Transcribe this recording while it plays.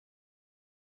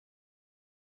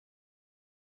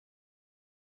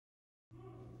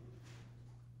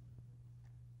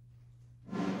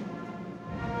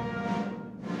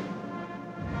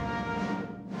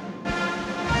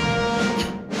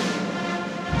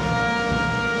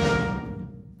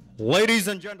Ladies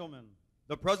and gentlemen,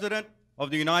 the President of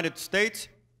the United States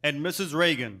and Mrs.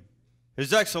 Reagan,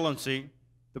 His Excellency,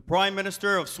 the Prime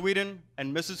Minister of Sweden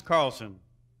and Mrs. Carlsson.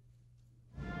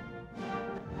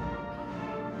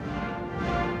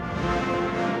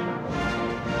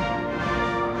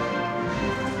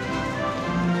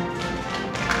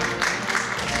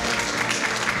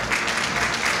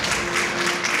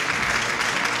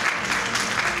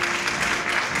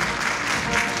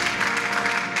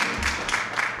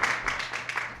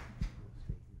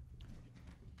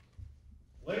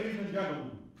 Ladies and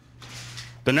gentlemen,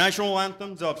 the national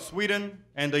anthems of Sweden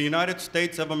and the United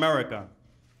States of America.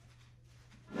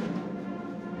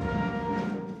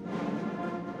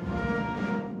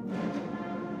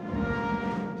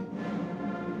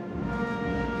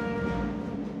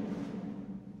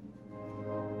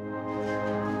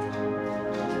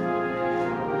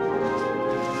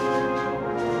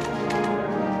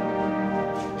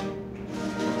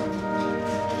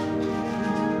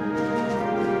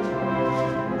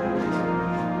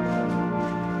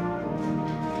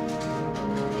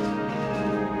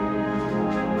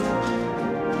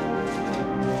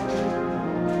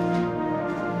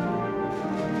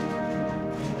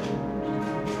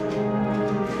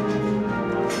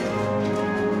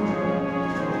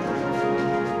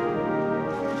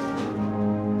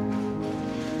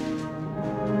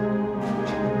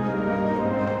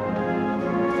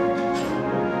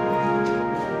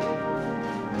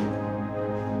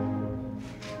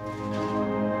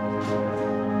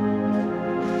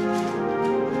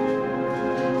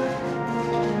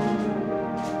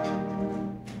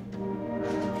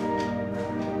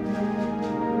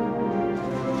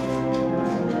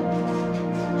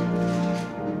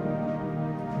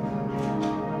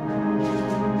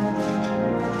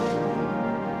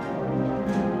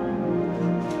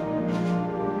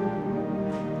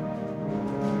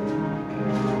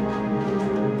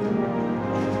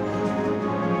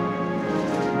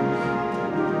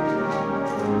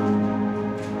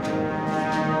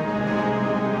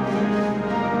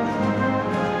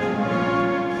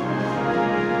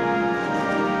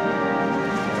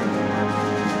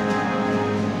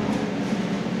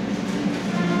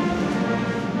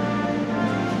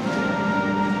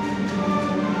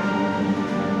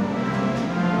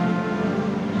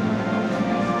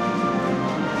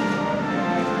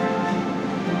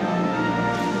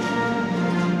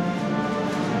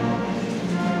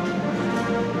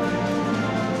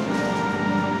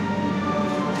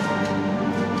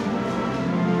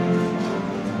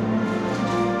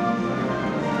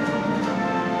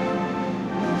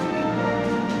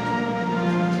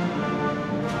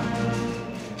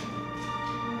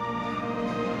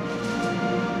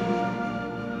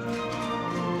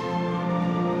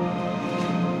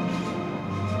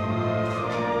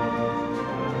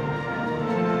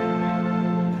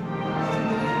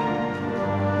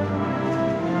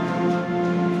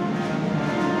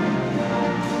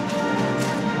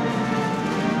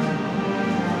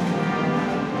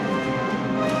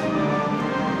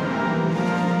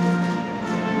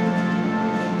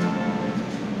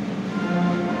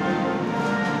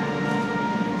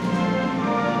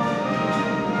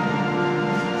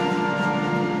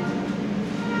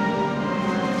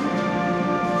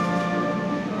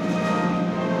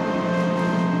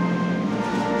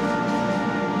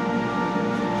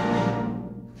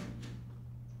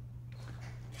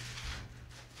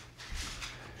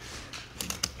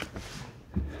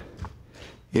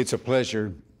 It's a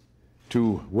pleasure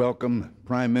to welcome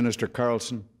Prime Minister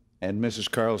Carlsson and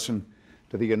Mrs. Carlsson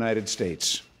to the United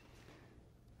States.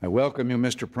 I welcome you,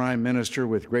 Mr. Prime Minister,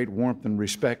 with great warmth and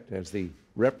respect as the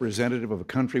representative of a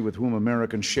country with whom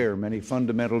Americans share many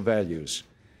fundamental values.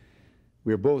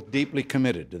 We are both deeply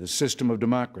committed to the system of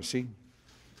democracy.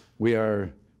 We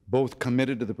are both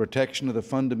committed to the protection of the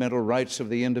fundamental rights of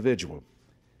the individual.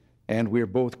 And we are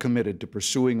both committed to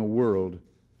pursuing a world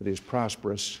that is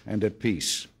prosperous and at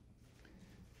peace.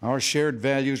 Our shared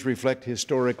values reflect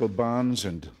historical bonds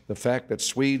and the fact that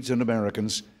Swedes and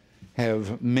Americans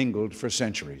have mingled for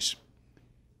centuries.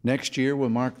 Next year will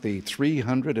mark the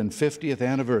 350th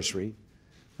anniversary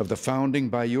of the founding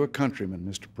by your countrymen,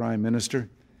 Mr. Prime Minister,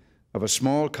 of a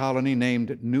small colony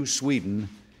named New Sweden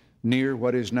near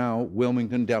what is now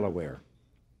Wilmington, Delaware.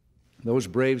 Those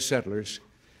brave settlers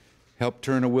helped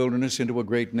turn a wilderness into a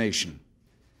great nation.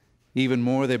 Even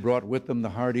more, they brought with them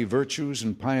the hardy virtues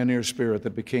and pioneer spirit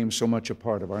that became so much a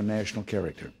part of our national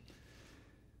character.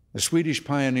 The Swedish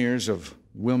pioneers of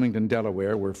Wilmington,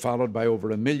 Delaware, were followed by over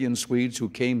 1 million Swedes who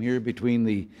came here between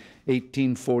the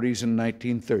 1840s and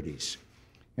 1930s.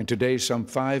 And today, some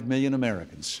 5 million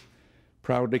Americans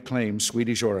proudly claim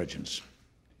Swedish origins.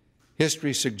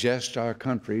 History suggests our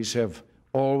countries have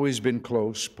always been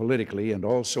close politically and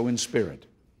also in spirit.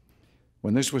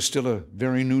 When this was still a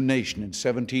very new nation in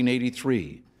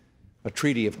 1783, a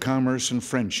treaty of commerce and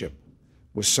friendship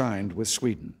was signed with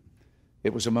Sweden.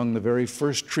 It was among the very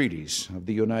first treaties of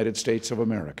the United States of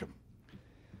America.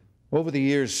 Over the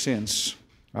years since,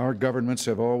 our governments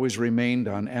have always remained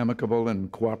on amicable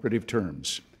and cooperative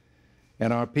terms,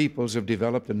 and our peoples have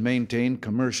developed and maintained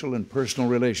commercial and personal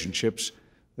relationships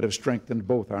that have strengthened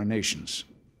both our nations.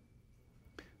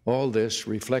 All this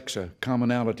reflects a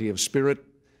commonality of spirit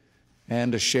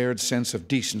and a shared sense of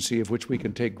decency of which we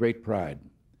can take great pride.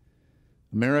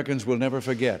 Americans will never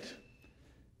forget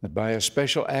that by a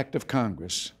special act of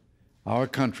Congress, our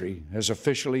country has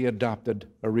officially adopted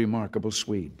a remarkable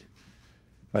Swede,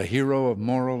 a hero of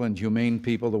moral and humane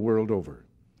people the world over.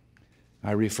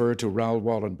 I refer to Raoul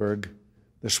Wallenberg,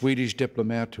 the Swedish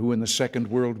diplomat who in the Second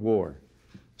World War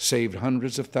saved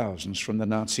hundreds of thousands from the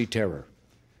Nazi terror.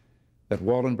 That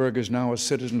Wallenberg is now a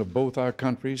citizen of both our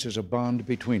countries is a bond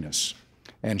between us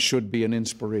and should be an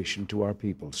inspiration to our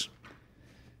peoples.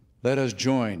 Let us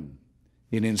join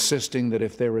in insisting that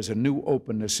if there is a new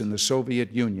openness in the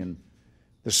Soviet Union,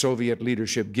 the Soviet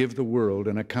leadership give the world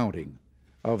an accounting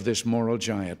of this moral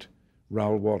giant,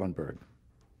 Raoul Wallenberg.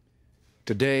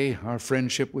 Today, our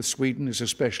friendship with Sweden is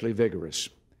especially vigorous.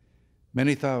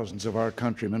 Many thousands of our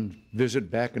countrymen visit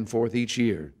back and forth each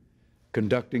year,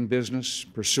 conducting business,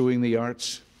 pursuing the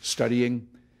arts, studying,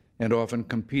 and often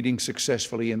competing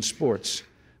successfully in sports,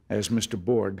 as Mr.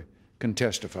 Borg can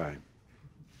testify.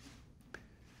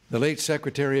 The late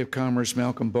Secretary of Commerce,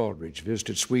 Malcolm Baldrige,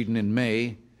 visited Sweden in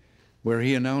May, where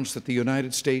he announced that the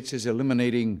United States is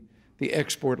eliminating the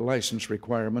export license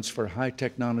requirements for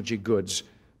high-technology goods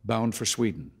bound for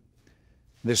Sweden.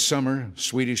 This summer,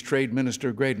 Swedish Trade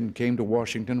Minister Reagan came to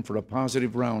Washington for a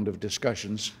positive round of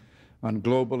discussions on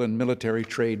global and military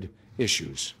trade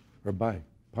issues,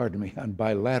 on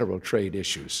bilateral trade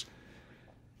issues.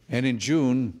 And in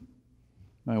June,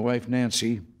 my wife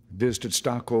Nancy visited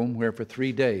Stockholm, where for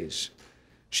 3 days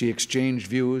she exchanged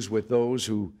views with those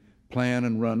who plan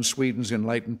and run Sweden's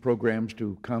enlightened programs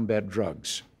to combat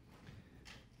drugs.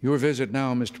 Your visit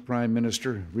now, Mr. Prime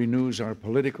Minister, renews our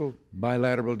political,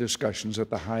 bilateral discussions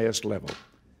at the highest level.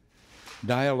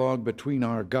 Dialogue between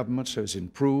our governments has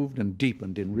improved and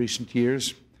deepened in recent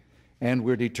years, and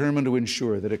we're determined to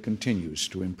ensure that it continues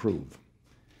to improve.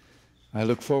 I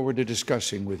look forward to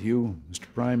discussing with you,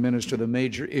 Mr. Prime Minister, the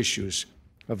major issues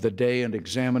of the day and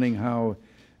examining how,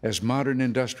 as modern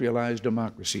industrialized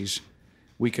democracies,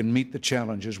 we can meet the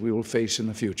challenges we will face in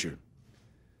the future.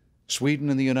 Sweden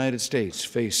and the United States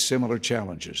face similar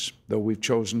challenges, though we've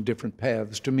chosen different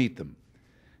paths to meet them.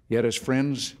 Yet as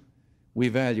friends, we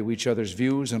value each other's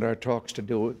views, and our talks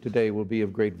today will be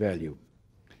of great value.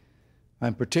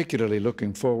 I'm particularly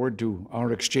looking forward to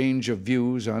our exchange of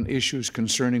views on issues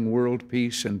concerning world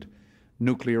peace and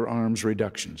nuclear arms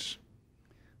reductions.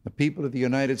 The people of the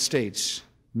United States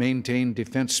maintain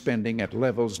defense spending at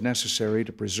levels necessary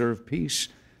to preserve peace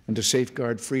and to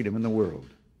safeguard freedom in the world.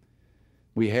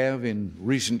 We have, in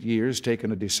recent years,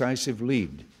 taken a decisive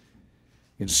lead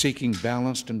in seeking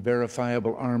balanced and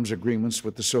verifiable arms agreements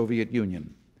with the Soviet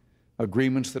Union,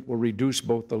 agreements that will reduce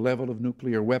both the level of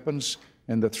nuclear weapons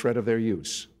and the threat of their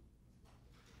use.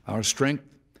 Our strength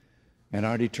and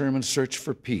our determined search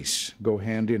for peace go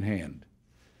hand in hand.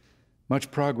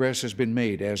 Much progress has been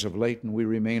made as of late, and we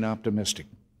remain optimistic.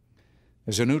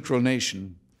 As a neutral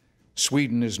nation,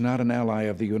 Sweden is not an ally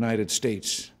of the United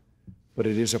States, but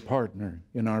it is a partner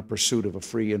in our pursuit of a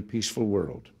free and peaceful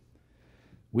world.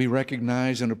 We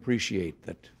recognize and appreciate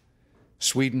that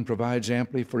Sweden provides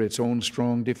amply for its own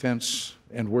strong defense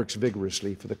and works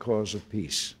vigorously for the cause of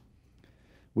peace.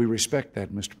 We respect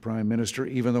that, Mr. Prime Minister,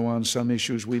 even though on some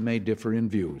issues we may differ in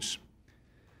views.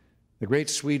 The great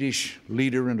Swedish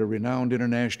leader and a renowned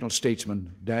international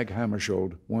statesman, Dag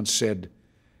Hammarskjöld, once said,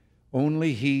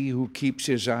 "Only he who keeps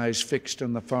his eyes fixed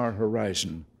on the far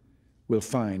horizon will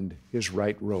find his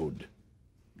right road."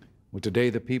 Well, today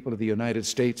the people of the United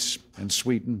States and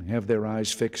Sweden have their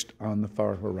eyes fixed on the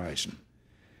far horizon.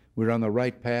 We're on the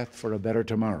right path for a better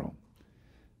tomorrow.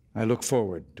 I look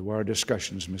forward to our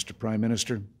discussions, Mr. Prime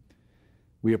Minister.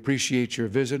 We appreciate your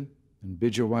visit and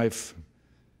bid you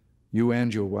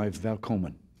and your wife,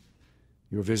 Välkommen.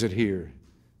 Your visit here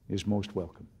is most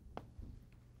welcome.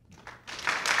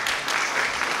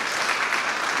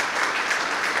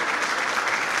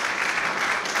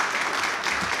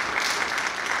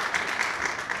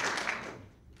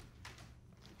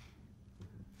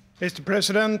 Mr.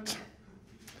 President,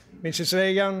 Mrs.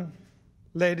 Reagan,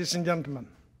 ladies and gentlemen,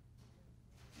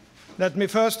 let me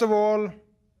first of all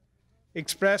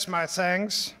express my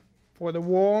thanks for the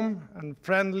warm and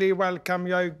friendly welcome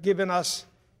you have given us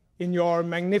in your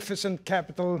magnificent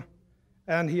capital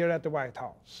and here at the White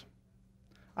House.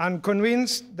 I'm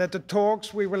convinced that the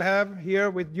talks we will have here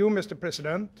with you, Mr.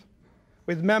 President,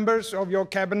 with members of your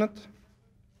cabinet,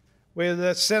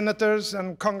 with senators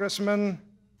and congressmen,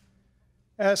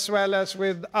 as well as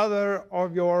with other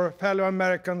of your fellow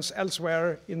Americans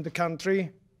elsewhere in the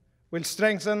country, will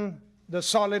strengthen the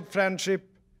solid friendship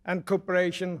and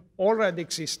cooperation already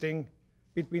existing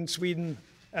between Sweden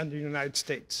and the United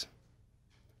States.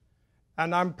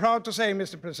 And I'm proud to say,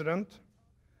 Mr. President,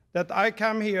 that I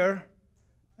come here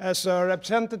as a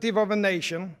representative of a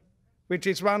nation which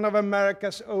is one of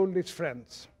America's oldest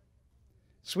friends.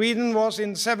 Sweden was in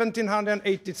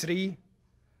 1783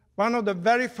 one of the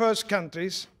very first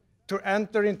countries to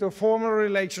enter into a formal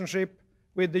relationship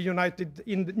with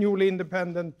the newly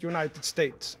independent United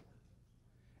States.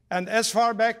 And as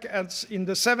far back as in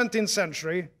the 17th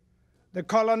century, the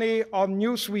colony of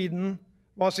New Sweden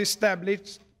was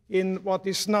established in what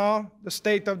is now the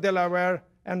state of Delaware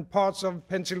and parts of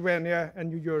Pennsylvania and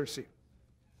New Jersey.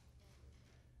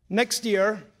 Next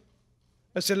year,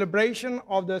 a celebration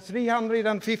of the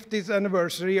 350th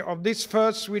anniversary of this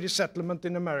first Swedish settlement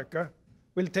in America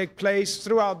will take place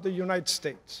throughout the United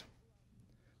States.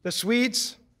 The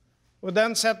Swedes, who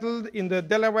then settled in the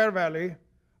Delaware Valley,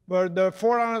 were the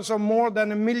forerunners of more than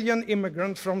 1 million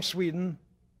immigrants from Sweden,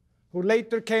 who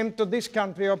later came to this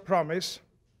country of promise,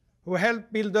 who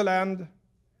helped build the land,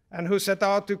 and who set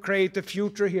out to create a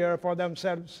future here for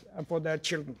themselves and for their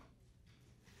children.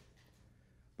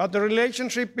 But the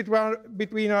relationship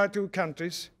between our two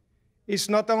countries is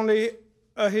not only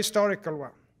a historical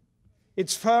one,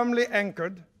 it's firmly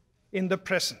anchored in the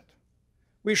present.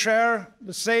 We share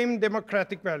the same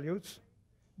democratic values,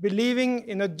 believing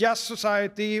in a just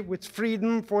society with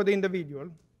freedom for the individual.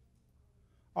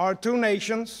 Our two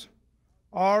nations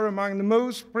are among the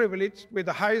most privileged with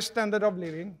the highest standard of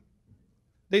living.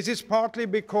 This is partly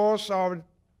because of our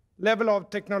level of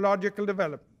technological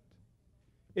development.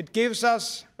 It gives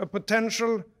us a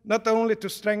potential not only to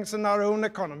strengthen our own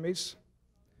economies,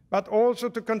 but also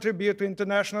to contribute to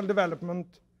international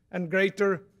development and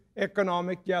greater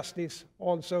economic justice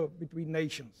also between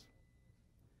nations.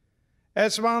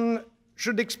 As one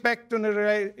should expect in a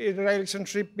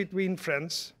relationship between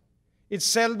friends, it's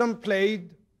seldom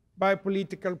plagued by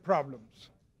political problems.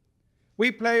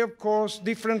 We play, of course,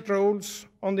 different roles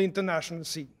on the international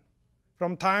scene.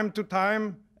 From time to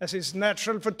time, as is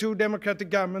natural for two democratic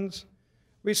governments,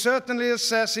 we certainly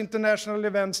assess international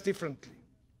events differently.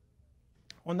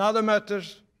 On other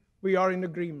matters, we are in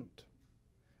agreement.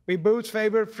 We both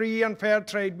favor free and fair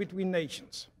trade between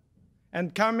nations.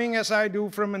 And coming, as I do,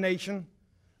 from a nation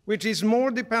which is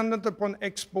more dependent upon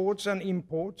exports and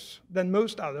imports than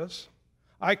most others,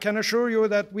 I can assure you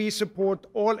that we support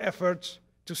all efforts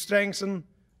to strengthen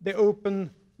the open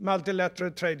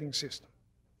multilateral trading system.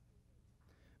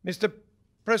 Mr.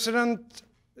 President,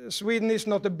 Sweden is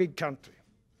not a big country.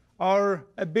 Our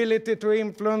ability to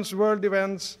influence world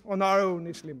events on our own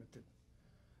is limited.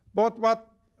 But what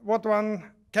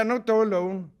one cannot do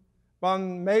alone,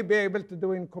 one may be able to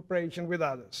do in cooperation with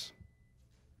others.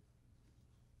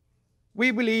 We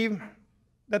believe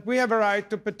that we have a right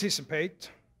to participate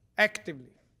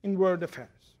actively in world affairs.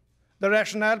 The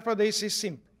rationale for this is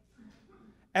simple.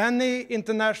 Any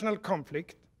international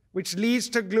conflict which leads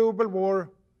to global war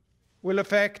will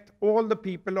affect all the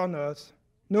people on Earth,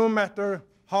 no matter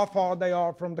how far they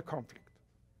are from the conflict.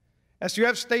 As you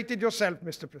have stated yourself,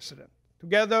 Mr. President,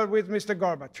 together with Mr.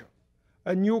 Gorbachev,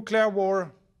 a nuclear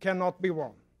war cannot be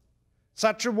won.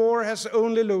 Such a war has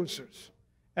only losers,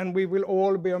 and we will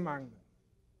all be among them.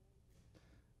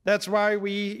 That's why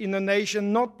we, in a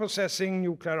nation not possessing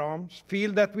nuclear arms,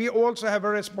 feel that we also have a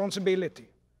responsibility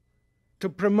to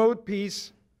promote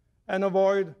peace and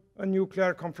avoid a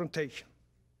nuclear confrontation.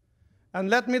 And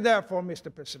let me therefore,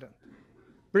 Mr. President,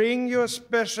 bring you a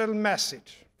special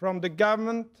message from the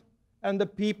government and the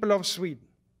people of Sweden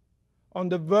on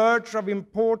the verge of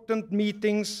important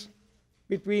meetings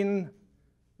between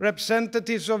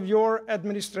representatives of your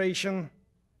administration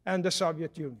and the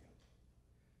Soviet Union.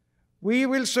 We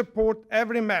will support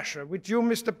every measure which you,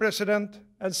 Mr. President,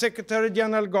 and Secretary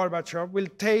General Gorbachev will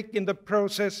take in the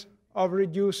process of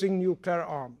reducing nuclear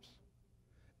arms.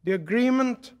 The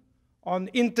agreement on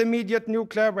intermediate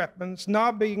nuclear weapons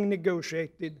now being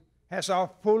negotiated has our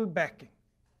full backing.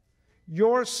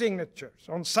 Your signatures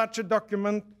on such a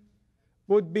document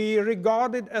would be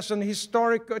regarded as an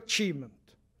historic achievement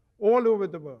all over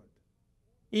the world.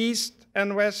 East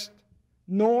and West,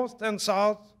 North and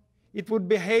South, it would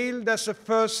be hailed as a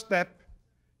first step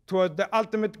toward the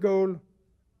ultimate goal,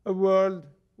 a world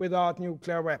without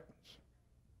nuclear weapons.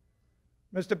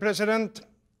 Mr. President,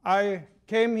 I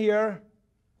came here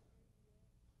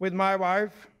with my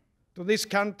wife to this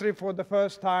country for the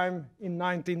first time in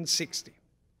 1960,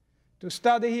 to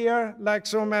study here like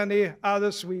so many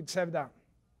other Swedes have done.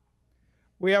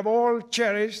 We have all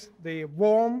cherished the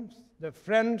warmth, the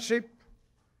friendship,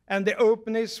 and the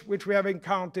openness which we have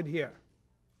encountered here.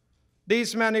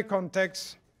 These many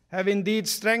contacts have indeed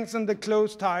strengthened the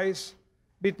close ties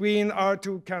between our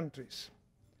two countries.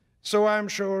 So I'm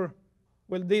sure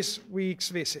will this week's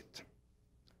visit.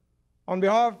 On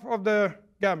behalf of the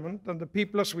government and the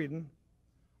people of Sweden,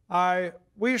 I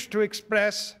wish to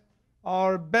express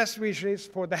our best wishes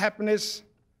for the happiness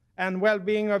and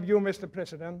well-being of you, Mr.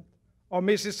 President, of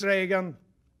Mrs. Reagan,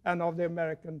 and of the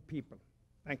American people.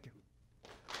 Thank you.